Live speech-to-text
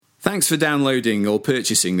Thanks for downloading or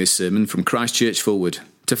purchasing this sermon from Christ Church Fulwood.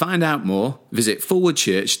 To find out more, visit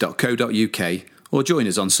fulwoodchurch.co.uk or join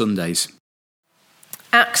us on Sundays.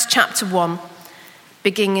 Acts chapter 1,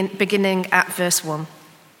 beginning at verse 1.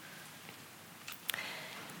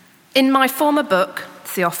 In my former book,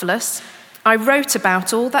 Theophilus, I wrote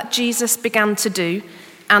about all that Jesus began to do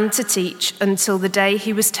and to teach until the day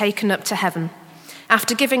he was taken up to heaven,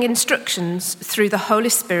 after giving instructions through the Holy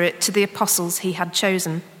Spirit to the apostles he had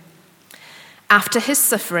chosen. After his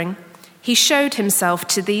suffering, he showed himself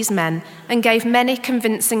to these men and gave many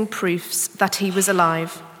convincing proofs that he was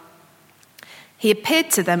alive. He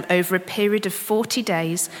appeared to them over a period of 40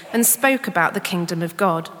 days and spoke about the kingdom of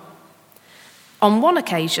God. On one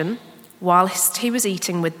occasion, whilst he was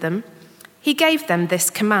eating with them, he gave them this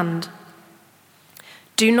command: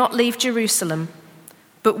 "Do not leave Jerusalem,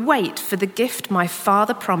 but wait for the gift my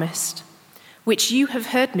Father promised, which you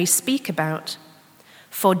have heard me speak about.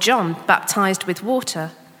 For John baptized with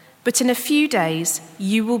water, but in a few days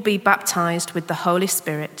you will be baptized with the Holy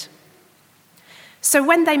Spirit." So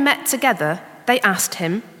when they met together, they asked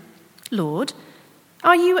him, "Lord,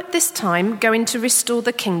 are you at this time going to restore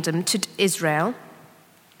the kingdom to Israel?"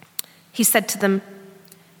 He said to them,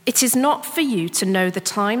 "It is not for you to know the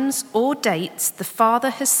times or dates the Father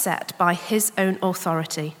has set by his own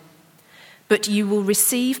authority, but you will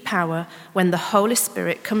receive power when the Holy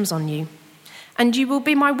Spirit comes on you, and you will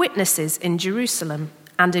be my witnesses in Jerusalem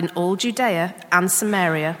and in all Judea and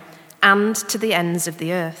Samaria and to the ends of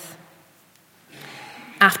the earth."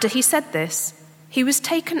 After he said this, he was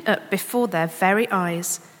taken up before their very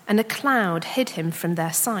eyes, and a cloud hid him from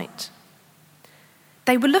their sight.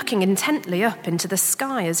 They were looking intently up into the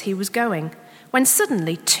sky as he was going, when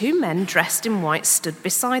suddenly 2 men dressed in white stood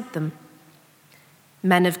beside them.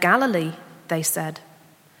 "Men of Galilee," they said,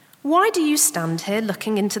 "why do you stand here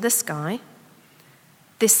looking into the sky?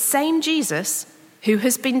 This same Jesus, who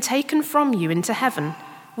has been taken from you into heaven,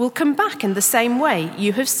 will come back in the same way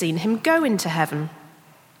you have seen him go into heaven."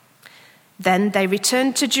 Then they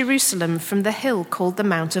returned to Jerusalem from the hill called the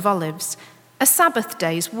Mount of Olives, a Sabbath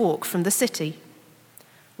day's walk from the city.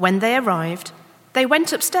 When they arrived, they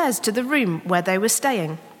went upstairs to the room where they were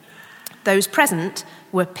staying. Those present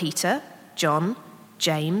were Peter, John,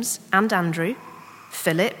 James and Andrew,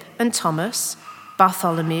 Philip and Thomas,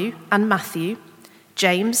 Bartholomew and Matthew,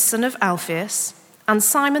 James son of Alphaeus, and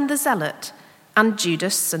Simon the Zealot, and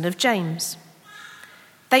Judas son of James.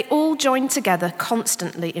 They all joined together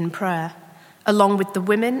constantly in prayer, along with the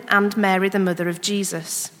women and Mary the mother of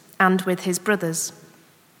Jesus, and with his brothers.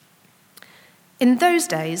 In those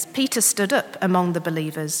days, Peter stood up among the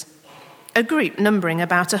believers, a group numbering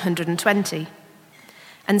about 120,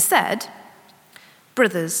 and said,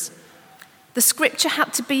 "Brothers, the scripture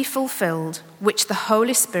had to be fulfilled, which the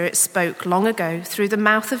Holy Spirit spoke long ago through the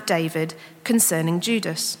mouth of David concerning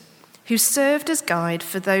Judas, who served as guide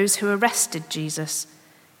for those who arrested Jesus.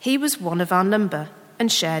 He was one of our number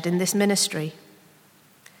and shared in this ministry."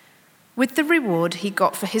 With the reward he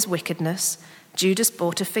got for his wickedness, Judas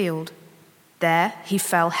bought a field. There he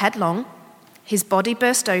fell headlong, his body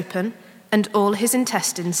burst open, and all his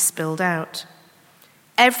intestines spilled out.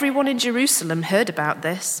 Everyone in Jerusalem heard about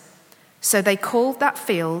this, so they called that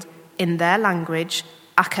field in their language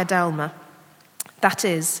Akeldama, that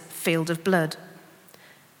is, field of blood.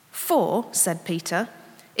 "For," said Peter,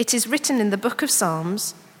 "it is written in the book of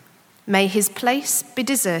Psalms, 'May his place be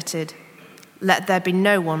deserted, let there be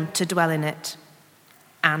no one to dwell in it,'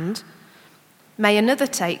 and 'May another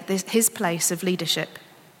take his place of leadership.'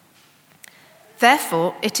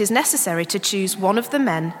 Therefore it is necessary to choose one of the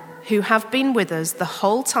men who have been with us the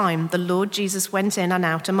whole time the Lord Jesus went in and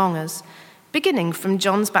out among us, beginning from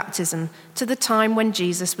John's baptism to the time when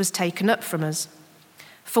Jesus was taken up from us.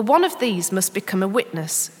 For one of these must become a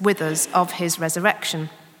witness with us of his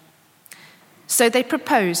resurrection." So they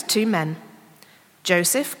proposed 2 men,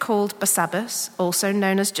 Joseph called Barsabbas, also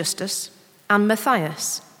known as Justus, and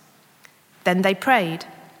Matthias. Then they prayed,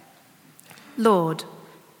 "Lord,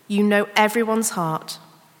 you know everyone's heart.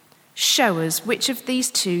 Show us which of these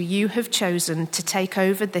 2 you have chosen to take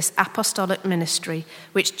over this apostolic ministry,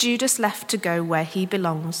 which Judas left to go where he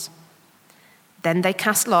belongs." Then they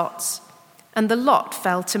cast lots, and the lot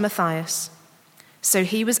fell to Matthias. So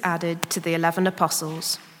he was added to the 11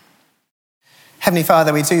 apostles. Heavenly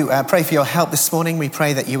Father, we do pray for your help this morning. We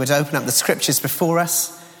pray that you would open up the scriptures before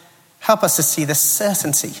us. Help us to see the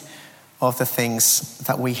certainty of the things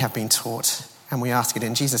that we have been taught. And we ask it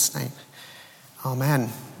in Jesus' name.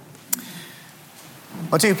 Amen.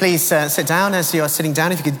 Well, do please sit down. As you're sitting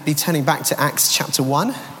down, if you could be turning back to Acts chapter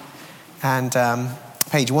 1 and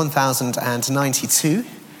page 1092.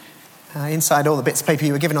 Inside all the bits of paper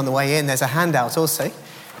you were given on the way in, there's a handout also.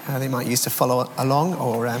 They might use to follow along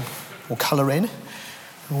or colour in,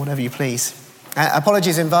 or whatever you please.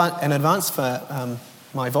 Apologies in advance for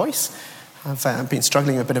my voice. I've been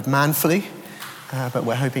struggling with a bit of man flu, but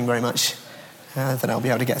we're hoping very much that I'll be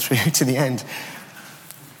able to get through to the end.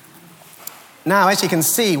 Now, as you can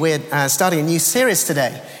see, we're starting a new series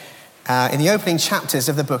today in the opening chapters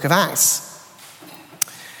of the book of Acts.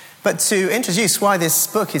 But to introduce why this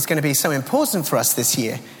book is going to be so important for us this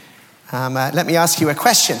year, let me ask you a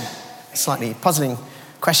question, a slightly puzzling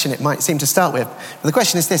question it might seem to start with. But the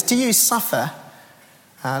question is this: do you suffer,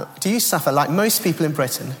 like most people in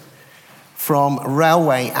Britain, from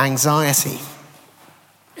railway anxiety?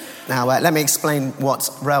 Now, let me explain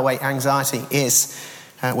what railway anxiety is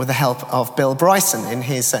with the help of Bill Bryson in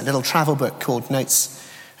his little travel book called Notes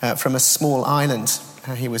from a Small Island.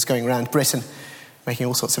 He was going around Britain making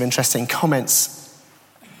all sorts of interesting comments.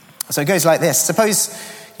 So it goes like this. Suppose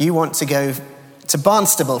you want to go to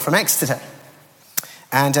Barnstable from Exeter,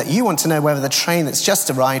 and you want to know whether the train that's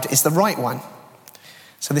just arrived is the right one.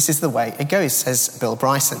 So this is the way it goes, says Bill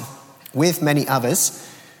Bryson. With many others,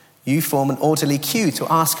 you form an orderly queue to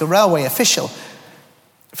ask a railway official.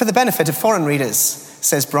 For the benefit of foreign readers,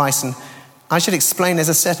 says Bryson, I should explain there's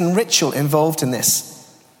a certain ritual involved in this.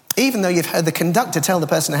 Even though you've heard the conductor tell the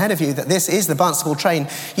person ahead of you that this is the Barnstable train,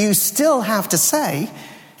 you still have to say,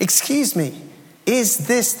 excuse me, is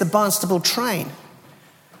this the Barnstable train?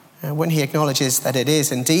 When he acknowledges that it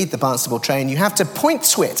is indeed the Barnstable train, you have to point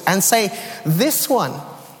to it and say, this one.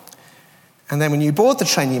 And then when you board the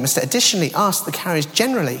train, you must additionally ask the carriage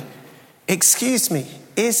generally, excuse me,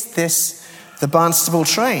 is this the Barnstable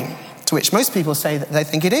train? To which most people say that they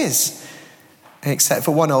think it is, except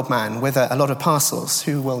for one old man with a lot of parcels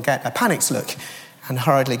who will get a panicked look and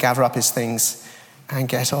hurriedly gather up his things and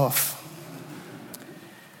get off.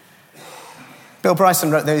 Bill Bryson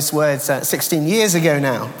wrote those words 16 years ago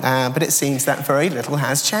now, but it seems that very little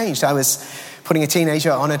has changed. I was putting a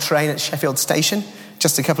teenager on a train at Sheffield Station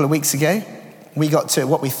just a couple of weeks ago. We got to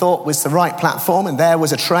what we thought was the right platform, and there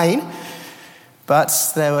was a train, but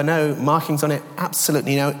there were no markings on it,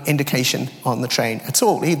 absolutely no indication on the train at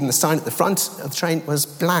all. Even the sign at the front of the train was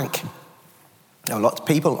blank. There were lots of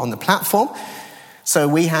people on the platform, so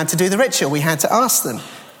we had to do the ritual. We had to ask them,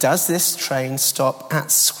 does this train stop at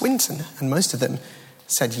Swinton? And most of them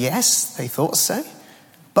said yes, they thought so,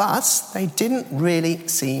 but they didn't really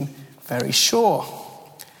seem very sure.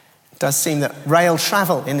 It does seem that rail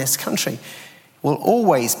travel in this country will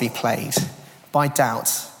always be plagued by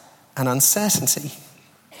doubt and uncertainty.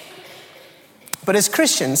 But as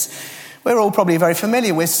Christians, we're all probably very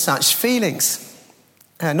familiar with such feelings.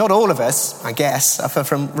 Not all of us, I guess, suffer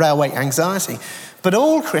from railway anxiety, but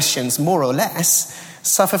all Christians, more or less,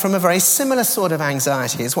 suffer from a very similar sort of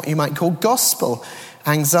anxiety. It's what you might call gospel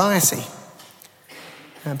anxiety.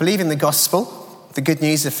 Believing the gospel, the good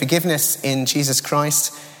news of forgiveness in Jesus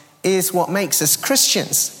Christ, is what makes us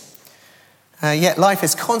Christians. Yet life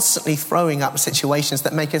is constantly throwing up situations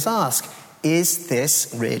that make us ask, is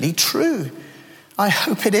this really true? I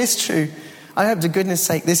hope it is true. I hope, to goodness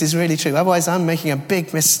sake, this is really true. Otherwise, I'm making a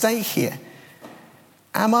big mistake here.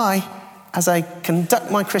 Am I, as I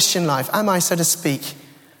conduct my Christian life, am I, so to speak,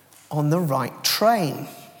 on the right train?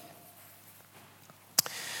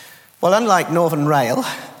 Well, unlike Northern Rail,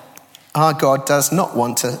 our God does not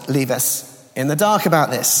want to leave us in the dark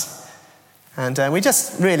about this. And we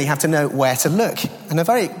just really have to know where to look. And a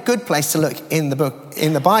very good place to look in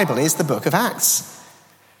the Bible is the book of Acts.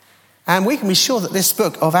 And we can be sure that this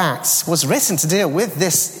book of Acts was written to deal with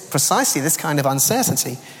precisely this kind of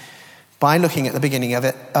uncertainty by looking at the beginning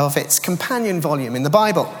of its companion volume in the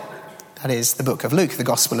Bible. That is the book of Luke, the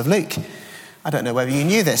Gospel of Luke. I don't know whether you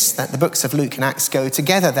knew this, that the books of Luke and Acts go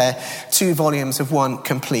together. They're two volumes of one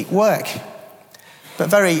complete work. But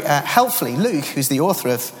very helpfully, Luke, who's the author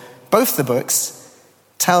of both the books,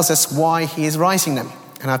 tells us why he is writing them.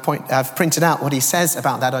 And I've printed out what he says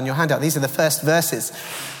about that on your handout. These are the first verses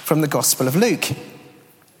from the Gospel of Luke.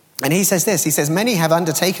 And he says this, he says, many have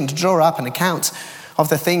undertaken to draw up an account of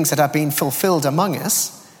the things that have been fulfilled among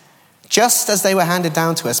us, just as they were handed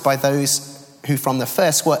down to us by those who from the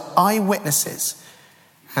first were eyewitnesses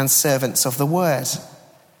and servants of the word.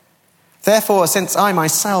 Therefore, since I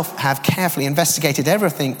myself have carefully investigated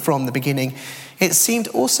everything from the beginning, it seemed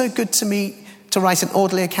also good to me to write an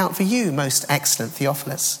orderly account for you, most excellent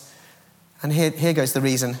Theophilus. And here goes the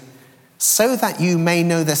reason. So that you may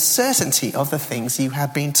know the certainty of the things you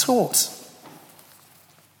have been taught.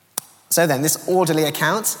 So then, this orderly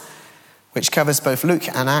account, which covers both Luke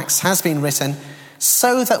and Acts, has been written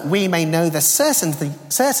so that we may know the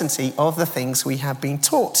certainty of the things we have been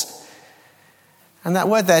taught. And that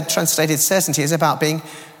word there, translated certainty, is about being,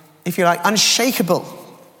 if you like, unshakable,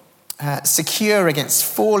 secure against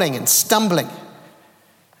falling and stumbling.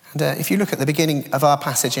 And if you look at the beginning of our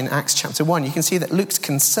passage in Acts chapter 1, you can see that Luke's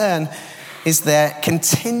concern is there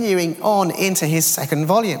continuing on into his second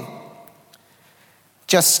volume.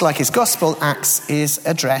 Just like his gospel, Acts is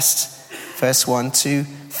addressed, verse 1, to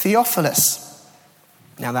Theophilus.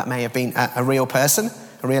 Now that may have been a real person,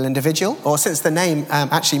 a real individual, or since the name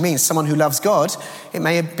actually means someone who loves God, it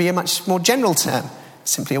may be a much more general term,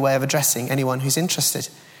 simply a way of addressing anyone who's interested.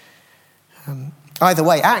 Either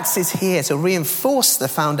way, Acts is here to reinforce the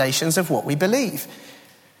foundations of what we believe,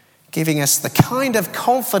 giving us the kind of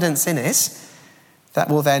confidence in it that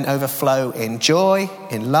will then overflow in joy,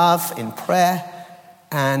 in love, in prayer,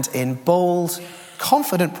 and in bold,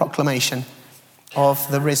 confident proclamation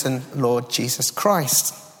of the risen Lord Jesus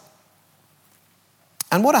Christ.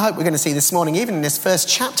 And what I hope we're going to see this morning, even in this first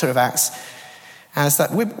chapter of Acts, is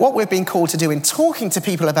that what we've been called to do in talking to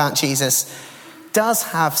people about Jesus does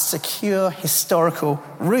have secure historical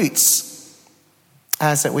roots.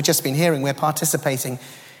 As we've just been hearing, we're participating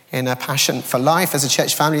in a Passion for Life as a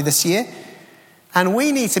church family this year. And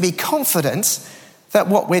we need to be confident that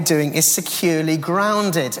what we're doing is securely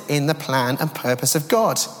grounded in the plan and purpose of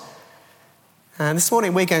God. And this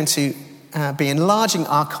morning we're going to be enlarging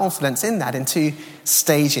our confidence in that in two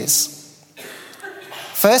stages.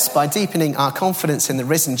 First, by deepening our confidence in the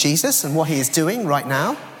risen Jesus and what he is doing right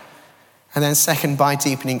now. And then second, by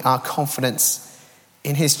deepening our confidence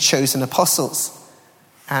in his chosen apostles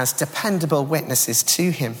as dependable witnesses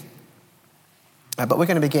to him. But we're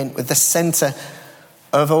going to begin with the center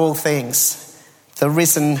of all things, the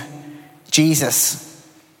risen Jesus.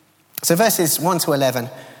 So verses 1 to 11,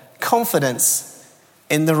 confidence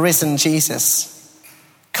in the risen Jesus.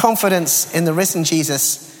 Confidence in the risen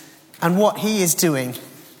Jesus and what he is doing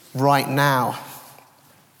right now.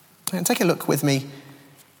 And take a look with me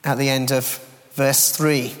at the end of verse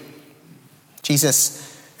 3.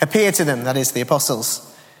 Jesus appeared to them, that is the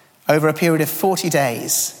apostles, over a period of 40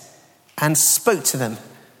 days and spoke to them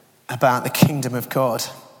about the kingdom of God.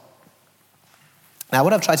 Now,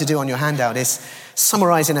 what I've tried to do on your handout is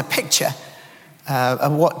summarize in a picture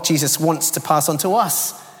of what Jesus wants to pass on to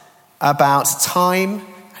us about time,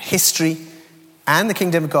 history, and the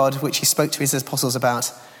kingdom of God, which he spoke to his apostles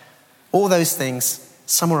about. All those things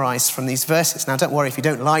summarized from these verses. Now, don't worry if you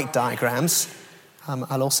don't like diagrams.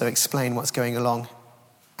 I'll also explain what's going along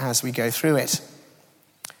as we go through it.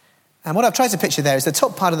 And what I've tried to picture there is the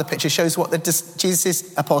top part of the picture shows what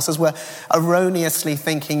Jesus' apostles were erroneously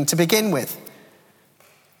thinking to begin with.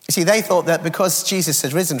 You see, they thought that because Jesus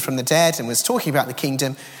had risen from the dead and was talking about the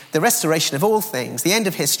kingdom, the restoration of all things, the end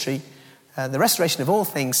of history, the restoration of all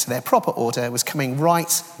things to their proper order was coming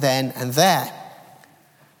right then and there.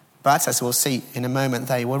 But as we'll see in a moment,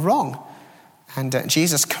 they were wrong. And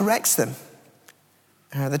Jesus corrects them.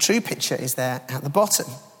 The true picture is there at the bottom.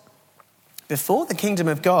 Before the kingdom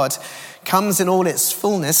of God comes in all its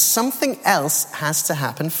fullness, something else has to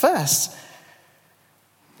happen first.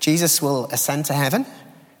 Jesus will ascend to heaven,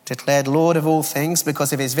 declared Lord of all things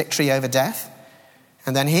because of his victory over death.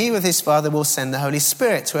 And then he with his Father will send the Holy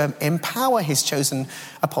Spirit to empower his chosen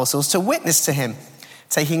apostles to witness to him,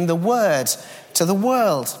 taking the word to the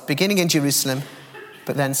world, beginning in Jerusalem,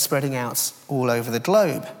 but then spreading out all over the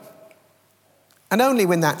globe. And only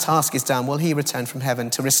when that task is done will he return from heaven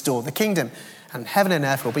to restore the kingdom. And heaven and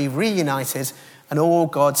earth will be reunited and all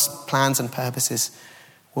God's plans and purposes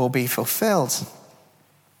will be fulfilled.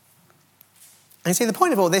 And see, the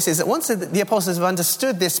point of all this is that once the apostles have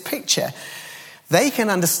understood this picture, they can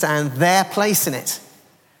understand their place in it.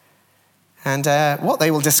 And what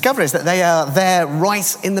they will discover is that they are there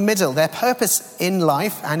right in the middle. Their purpose in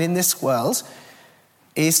life and in this world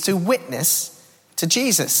is to witness to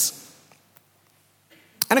Jesus.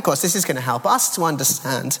 And of course, this is going to help us to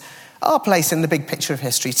understand our place in the big picture of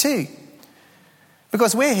history too.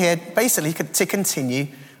 Because we're here basically to continue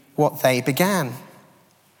what they began.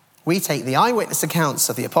 We take the eyewitness accounts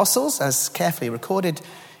of the apostles as carefully recorded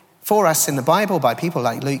for us in the Bible by people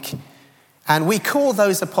like Luke, and we call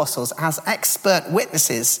those apostles as expert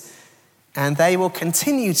witnesses, and they will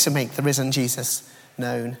continue to make the risen Jesus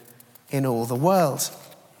known in all the world.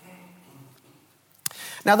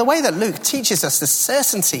 Now, the way that Luke teaches us the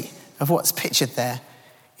certainty of what's pictured there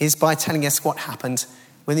is by telling us what happened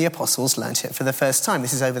when the apostles learnt it for the first time.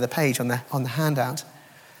 This is over the page on the handout.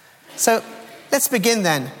 So let's begin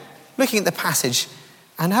then looking at the passage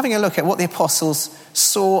and having a look at what the apostles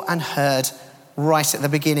saw and heard right at the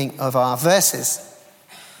beginning of our verses.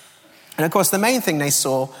 And of course, the main thing they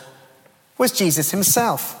saw was Jesus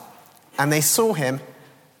himself, and they saw him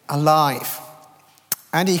alive.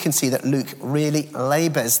 And you can see that Luke really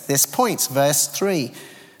labours this point. Verse 3,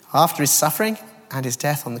 after his suffering and his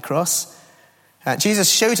death on the cross,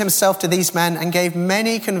 Jesus showed himself to these men and gave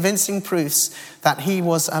many convincing proofs that he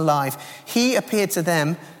was alive. He appeared to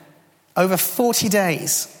them over 40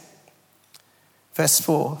 days. Verse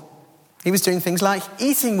 4, he was doing things like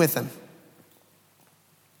eating with them.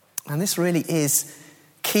 And this really is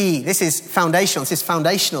key. This is foundational. This is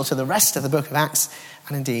foundational to the rest of the book of Acts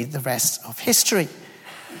and indeed the rest of history.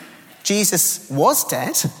 Jesus was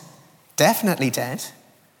dead, definitely dead,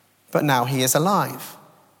 but now he is alive,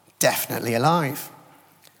 definitely alive.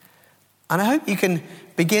 And I hope you can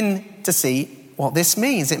begin to see what this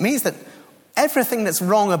means. It means that everything that's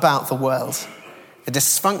wrong about the world, the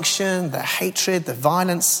dysfunction, the hatred, the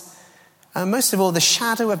violence, and most of all, the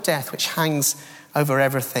shadow of death which hangs over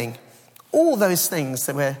everything, all those things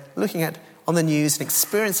that we're looking at on the news and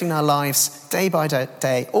experiencing in our lives day by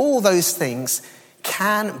day, all those things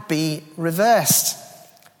can be reversed.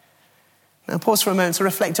 Now pause for a moment to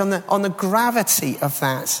reflect on the gravity of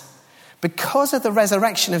that. Because of the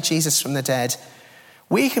resurrection of Jesus from the dead,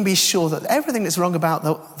 we can be sure that everything that's wrong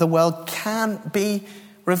about the world can be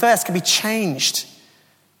reversed, can be changed,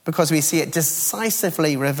 because we see it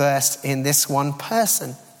decisively reversed in this one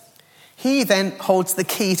person. He then holds the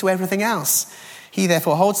key to everything else. He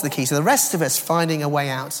therefore holds the key to the rest of us finding a way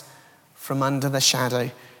out from under the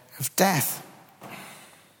shadow of death.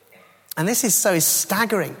 And this is so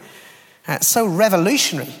staggering, so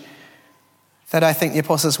revolutionary, that I think the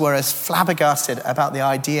apostles were as flabbergasted about the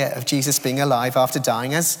idea of Jesus being alive after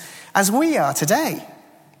dying as we are today.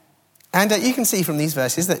 And you can see from these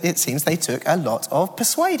verses that it seems they took a lot of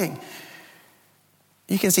persuading.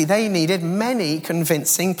 You can see they needed many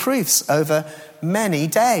convincing proofs over many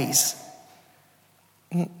days.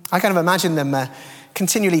 I kind of imagine them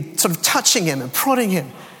continually sort of touching him and prodding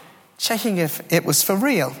him, checking if it was for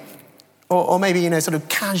real. Or maybe, sort of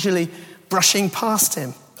casually brushing past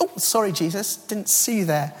him. Oh, sorry, Jesus, didn't see you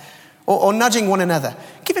there. Or nudging one another.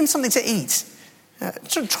 Give him something to eat.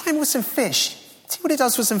 Try him with some fish. See what he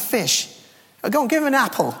does with some fish. Go on, give him an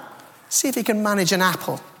apple. See if he can manage an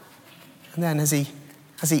apple. And then as he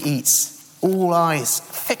eats, all eyes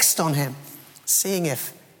fixed on him, seeing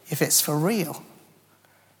if it's for real.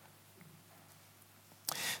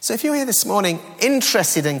 So if you're here this morning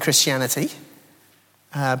interested in Christianity,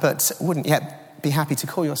 but wouldn't yet be happy to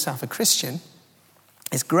call yourself a Christian,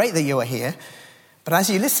 it's great that you are here. But as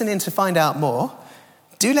you listen in to find out more,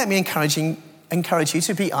 do let me encourage you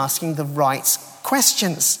to be asking the right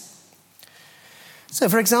questions. So,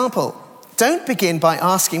 for example, don't begin by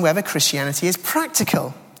asking whether Christianity is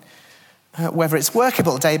practical, whether it's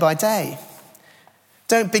workable day by day.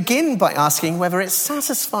 Don't begin by asking whether it's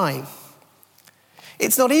satisfying.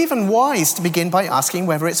 It's not even wise to begin by asking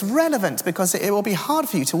whether it's relevant, because it will be hard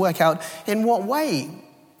for you to work out in what way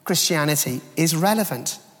Christianity is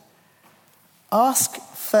relevant. Ask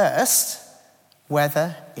first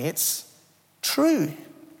whether it's true.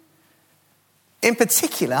 In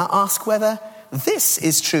particular, ask whether this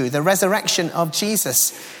is true, the resurrection of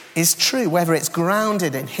Jesus is true, whether it's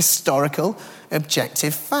grounded in historical,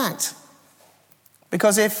 objective fact.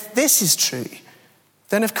 Because if this is true,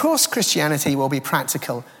 then of course Christianity will be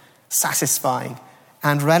practical, satisfying,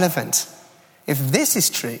 and relevant. If this is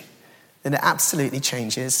true, then it absolutely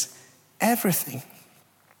changes everything.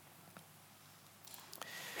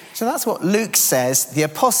 So that's what Luke says the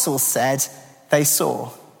apostles said they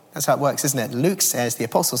saw. That's how it works, isn't it? Luke says the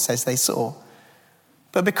apostles says they saw.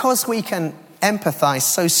 But because we can empathize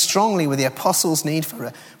so strongly with the apostles' need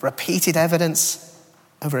for repeated evidence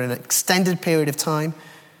over an extended period of time,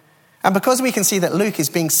 and because we can see that Luke is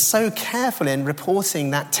being so careful in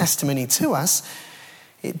reporting that testimony to us,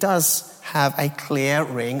 it does have a clear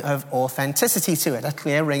ring of authenticity to it, a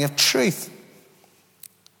clear ring of truth.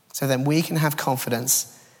 So then we can have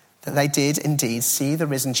confidence that they did indeed see the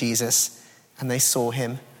risen Jesus and they saw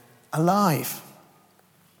him alive.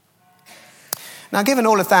 Now, given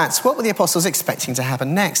all of that, what were the apostles expecting to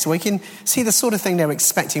happen next? We can see the sort of thing they were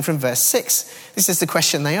expecting from verse 6. This is the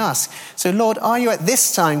question they ask. So, Lord, are you at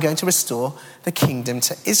this time going to restore the kingdom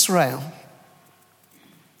to Israel?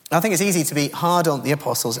 I think it's easy to be hard on the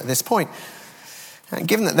apostles at this point.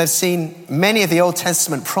 Given that they've seen many of the Old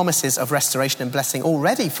Testament promises of restoration and blessing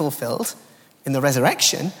already fulfilled in the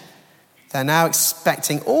resurrection, they're now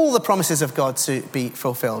expecting all the promises of God to be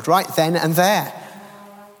fulfilled right then and there.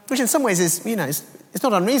 Which in some ways is, it's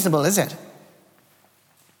not unreasonable, is it?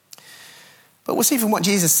 But we'll see from what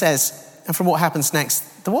Jesus says and from what happens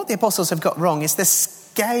next, that what the apostles have got wrong is the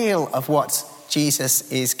scale of what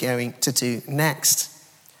Jesus is going to do next.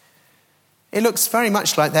 It looks very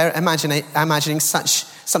much like they're imagining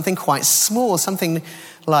something quite small, something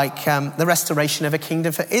like the restoration of a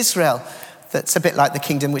kingdom for Israel that's a bit like the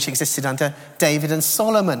kingdom which existed under David and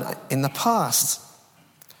Solomon in the past.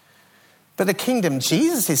 But the kingdom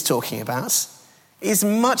Jesus is talking about is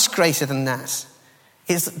much greater than that.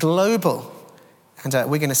 It's global. And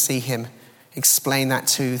we're going to see him explain that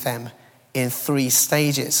to them in 3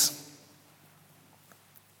 stages.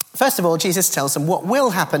 First of all, Jesus tells them what will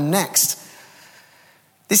happen next.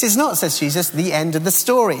 This is not, says Jesus, the end of the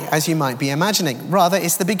story, as you might be imagining. Rather,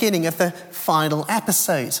 it's the beginning of the final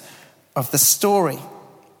episode of the story.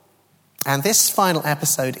 And this final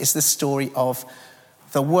episode is the story of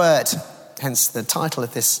the Word, hence the title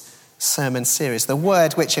of this sermon series. The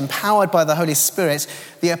Word which, empowered by the Holy Spirit,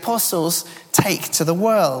 the apostles take to the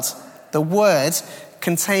world. The Word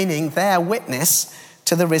containing their witness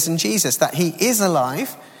to the risen Jesus, that he is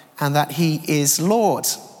alive and that he is Lord.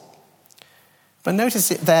 But notice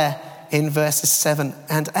it there in verses 7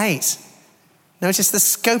 and 8. Notice the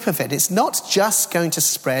scope of it. It's not just going to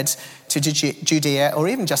spread to Judea or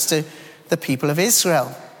even just to the people of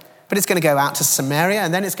Israel, but it's going to go out to Samaria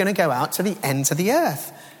and then it's going to go out to the ends of the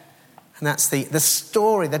earth. And that's the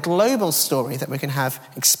story, the global story that we can have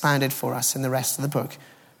expanded for us in the rest of the book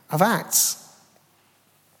of Acts.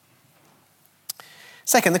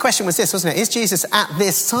 Second, the question was this, wasn't it? Is Jesus at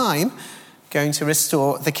this time going to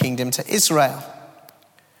restore the kingdom to Israel?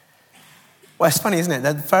 Well, it's funny, isn't it?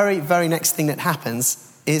 The very, very next thing that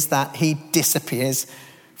happens is that he disappears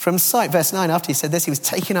from sight. Verse 9, after he said this, he was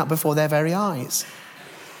taken up before their very eyes.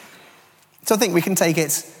 So I think we can take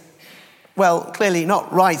it, well, clearly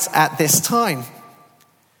not right at this time.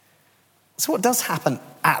 So what does happen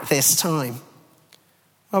at this time?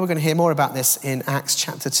 Well, we're going to hear more about this in Acts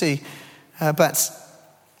chapter 2. But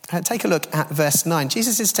take a look at verse 9.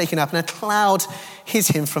 Jesus is taken up and a cloud hid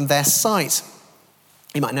him from their sight.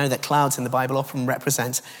 You might know that clouds in the Bible often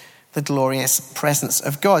represent the glorious presence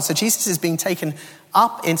of God. So Jesus is being taken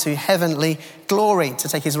up into heavenly glory to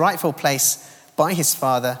take his rightful place by his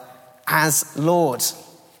Father as Lord.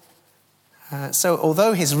 So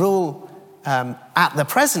although his rule at the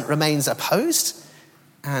present remains opposed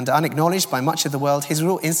and unacknowledged by much of the world, his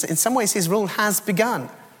rule, in some ways his rule has begun.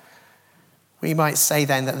 We might say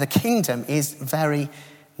then that the kingdom is very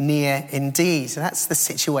near indeed. So that's the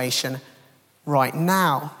situation right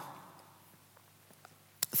now.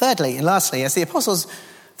 Thirdly and lastly, as the apostles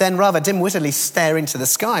then rather dim-wittedly stare into the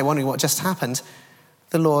sky, wondering what just happened,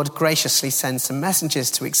 the Lord graciously sends some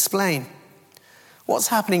messengers to explain. What's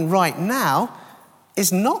happening right now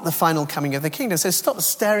is not the final coming of the kingdom, so stop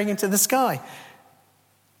staring into the sky.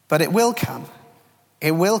 But it will come.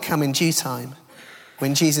 It will come in due time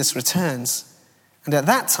when Jesus returns. And at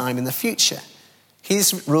that time in the future,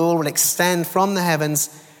 his rule will extend from the heavens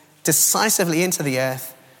decisively into the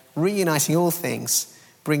earth, reuniting all things,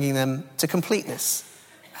 bringing them to completeness,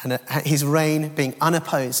 and his reign being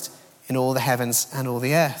unopposed in all the heavens and all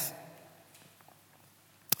the earth.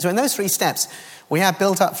 So in those 3 steps, we have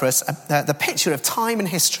built up for us the picture of time and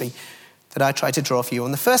history that I tried to draw for you.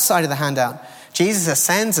 On the first side of the handout, Jesus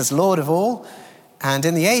ascends as Lord of all, and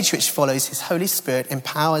in the age which follows, his Holy Spirit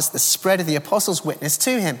empowers the spread of the apostles' witness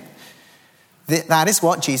to him. That is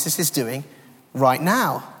what Jesus is doing right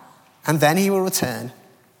now. And then he will return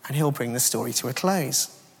and he'll bring the story to a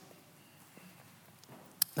close.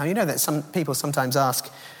 Now, you know that some people sometimes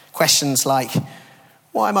ask questions like,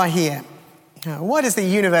 why am I here? Why does the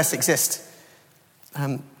universe exist?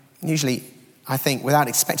 Usually, I think, without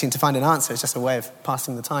expecting to find an answer, it's just a way of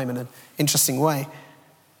passing the time in an interesting way.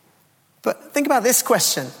 But think about this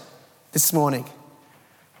question this morning.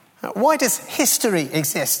 Why does history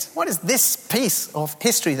exist? Why does this piece of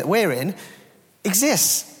history that we're in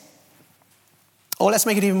exist? Or let's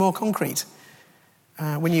make it even more concrete.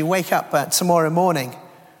 When you wake up tomorrow morning,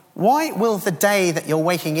 why will the day that you're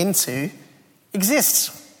waking into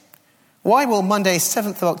exist? Why will Monday,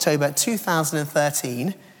 7th of October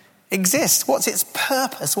 2013 exist? What's its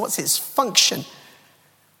purpose? What's its function?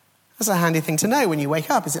 That's a handy thing to know when you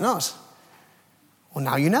wake up, is it not? Well,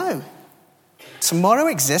 now you know. Tomorrow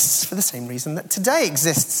exists for the same reason that today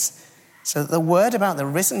exists, so that the word about the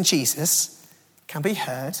risen Jesus can be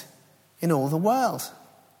heard in all the world.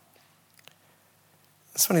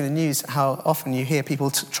 It's funny in the news how often you hear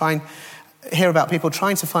people hear about people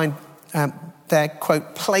trying to find their,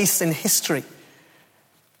 quote, place in history.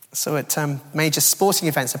 So at major sporting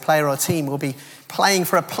events, a player or a team will be playing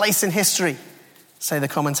for a place in history, say the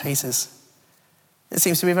commentators. It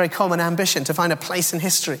seems to be a very common ambition to find a place in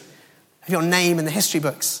history, have your name in the history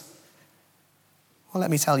books. Well, let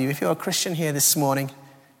me tell you, if you're a Christian here this morning,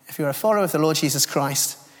 if you're a follower of the Lord Jesus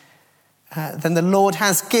Christ, then the Lord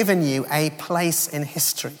has given you a place in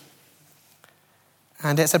history.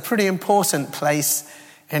 And it's a pretty important place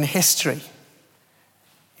in history.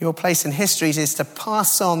 Your place in history is to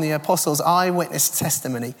pass on the apostles' eyewitness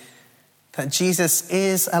testimony that Jesus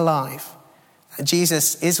is alive, that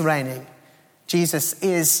Jesus is reigning, Jesus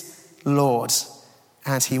is Lord,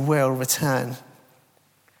 and he will return.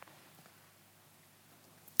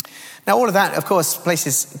 Now, all of that, of course,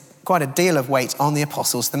 places quite a deal of weight on the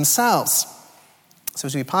apostles themselves. So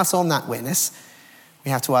as we pass on that witness, we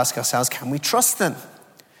have to ask ourselves, can we trust them?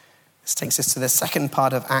 This takes us to the second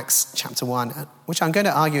part of Acts chapter 1, which I'm going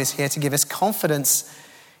to argue is here to give us confidence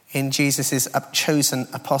in Jesus' chosen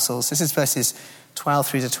apostles. This is verses 12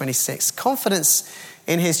 through to 26. Confidence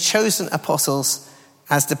in his chosen apostles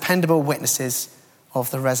as dependable witnesses of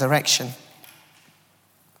the resurrection.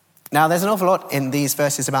 Now, there's an awful lot in these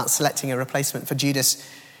verses about selecting a replacement for Judas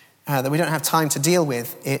that we don't have time to deal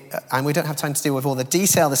with, and we don't have time to deal with all the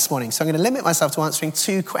detail this morning. So I'm going to limit myself to answering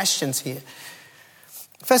two questions here.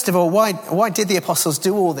 First of all, why did the apostles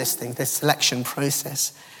do all this selection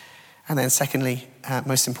process? And then secondly,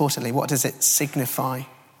 most importantly, what does it signify?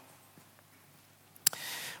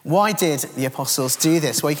 Why did the apostles do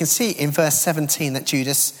this? Well, you can see in verse 17 that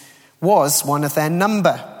Judas was one of their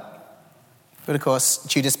number. But of course,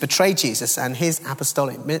 Judas betrayed Jesus and his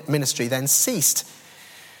apostolic ministry then ceased.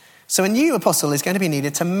 So a new apostle is going to be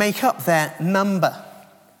needed to make up their number.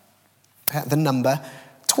 The number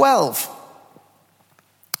 12.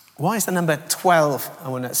 Why is the number 12, I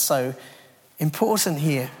wonder, so important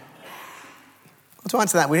here? Well, to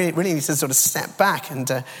answer that, we really need to sort of step back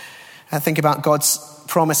and think about God's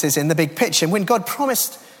promises in the big picture. And when God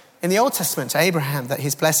promised in the Old Testament to Abraham that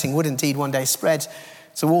his blessing would indeed one day spread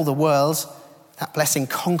to all the world, that blessing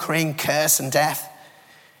conquering curse and death,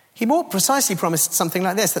 he more precisely promised something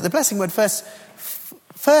like this, that the blessing would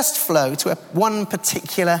first flow to one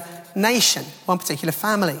particular nation, one particular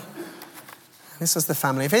family. This was the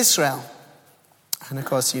family of Israel. And of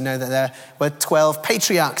course, you know that there were 12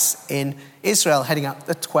 patriarchs in Israel heading up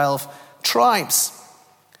the 12 tribes.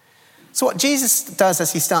 So what Jesus does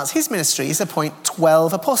as he starts his ministry is appoint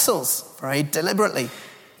 12 apostles, very deliberately,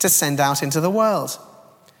 to send out into the world.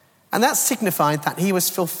 And that signified that he was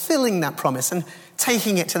fulfilling that promise and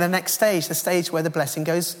taking it to the next stage, the stage where the blessing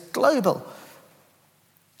goes global.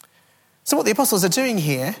 So what the apostles are doing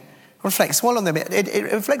here reflects well on them.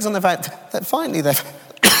 It reflects on the fact that finally they've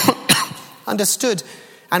understood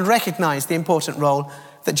and recognized the important role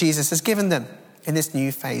that Jesus has given them in this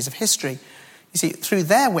new phase of history. You see, through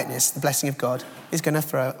their witness, the blessing of God is going to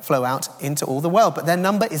flow out into all the world, but their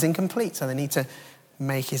number is incomplete, so they need to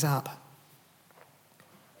make it up.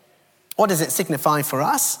 What does it signify for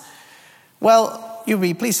us? Well, you'll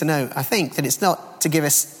be pleased to know, I think, that it's not to give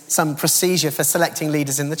us some procedure for selecting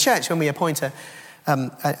leaders in the church. When we appoint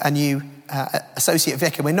a new associate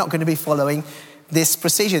vicar, we're not going to be following this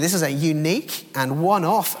procedure. This is a unique and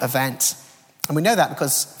one-off event. And we know that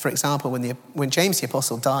because, for example, when James the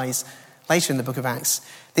Apostle dies later in the book of Acts,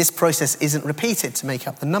 this process isn't repeated to make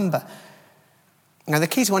up the number. Now, the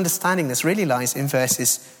key to understanding this really lies in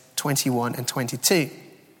verses 21 and 22.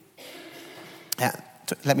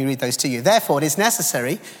 Let me read those to you. Therefore, it is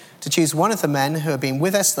necessary to choose one of the men who have been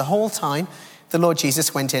with us the whole time the Lord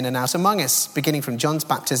Jesus went in and out among us, beginning from John's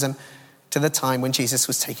baptism to the time when Jesus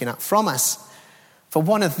was taken up from us. For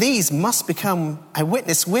one of these must become a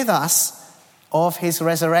witness with us of his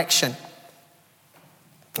resurrection.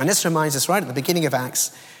 And this reminds us right at the beginning of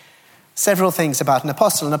Acts several things about an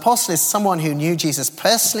apostle. An apostle is someone who knew Jesus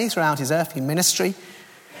personally throughout his earthly ministry.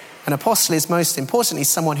 An apostle is most importantly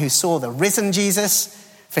someone who saw the risen Jesus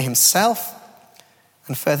for himself.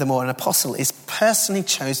 And furthermore, an apostle is personally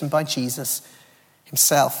chosen by Jesus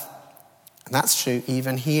himself. And that's true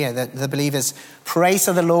even here. The believers pray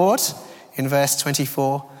to the Lord in verse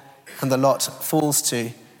 24, and the lot falls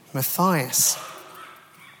to Matthias.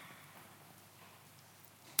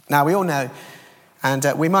 Now, we all know, and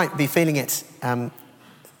we might be feeling it,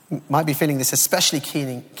 might be feeling this especially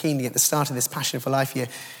keenly at the start of this Passion for Life year,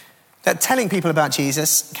 that telling people about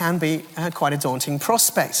Jesus can be quite a daunting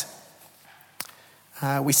prospect.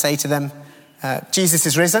 We say to them, Jesus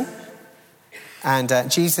is risen, and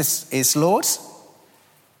Jesus is Lord.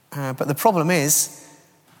 But the problem is,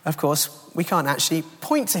 of course, we can't actually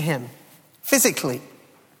point to him physically.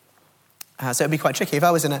 So it'd be quite tricky. If I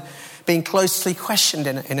was being closely questioned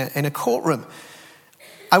in a courtroom,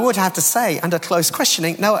 I would have to say, under close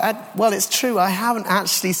questioning, no, well, it's true, I haven't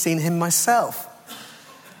actually seen him myself.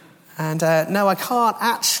 And no, I can't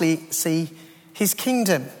actually see his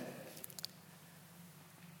kingdom.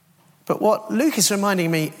 But what Luke is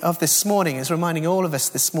reminding me of this morning, is reminding all of us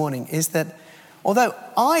this morning, is that although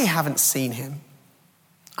I haven't seen him,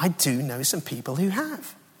 I do know some people who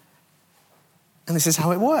have. And this is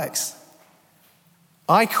how it works.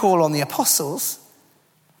 I call on the apostles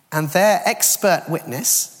and their expert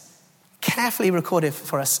witness, carefully recorded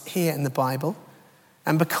for us here in the Bible.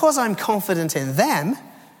 And because I'm confident in them,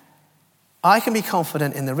 I can be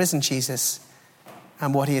confident in the risen Jesus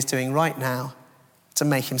and what he is doing right now to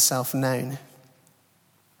make himself known.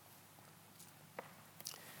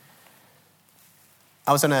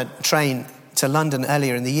 I was on a train to London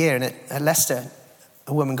earlier in the year, and at Leicester,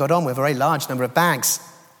 a woman got on with a very large number of bags,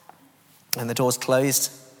 and the doors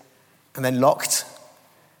closed and then locked,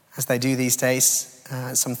 as they do these days,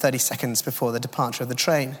 some 30 seconds before the departure of the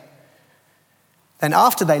train. Then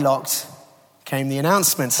after they locked came the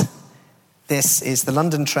announcement, this is the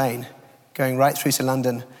London train going right through to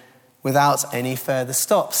London without any further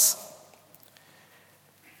stops.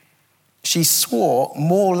 She swore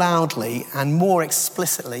more loudly and more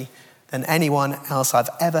explicitly than anyone else I've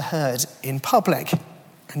ever heard in public,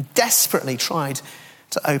 and desperately tried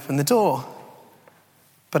to open the door.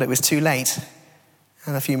 But it was too late,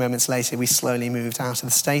 and a few moments later we slowly moved out of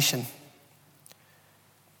the station.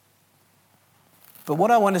 But what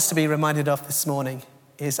I want us to be reminded of this morning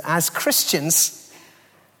is, as Christians,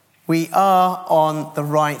 we are on the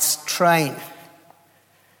right train.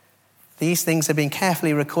 These things have been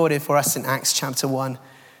carefully recorded for us in Acts chapter 1,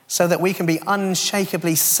 so that we can be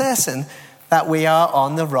unshakably certain that we are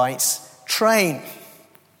on the right train.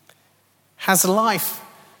 Has life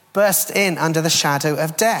burst in under the shadow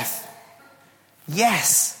of death?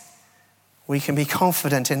 Yes, we can be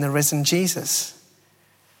confident in the risen Jesus.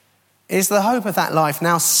 Is the hope of that life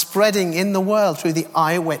now spreading in the world through the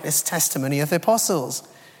eyewitness testimony of the apostles?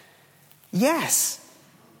 Yes,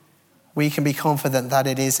 we can be confident that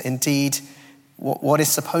it is indeed what is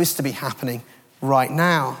supposed to be happening right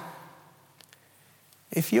now.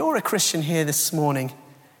 If you're a Christian here this morning,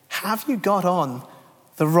 have you got on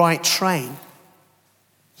the right train?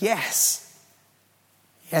 Yes.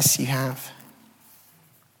 Yes, you have.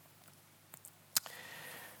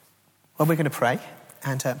 Well, we're going to pray,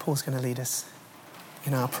 and Paul's going to lead us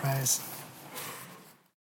in our prayers.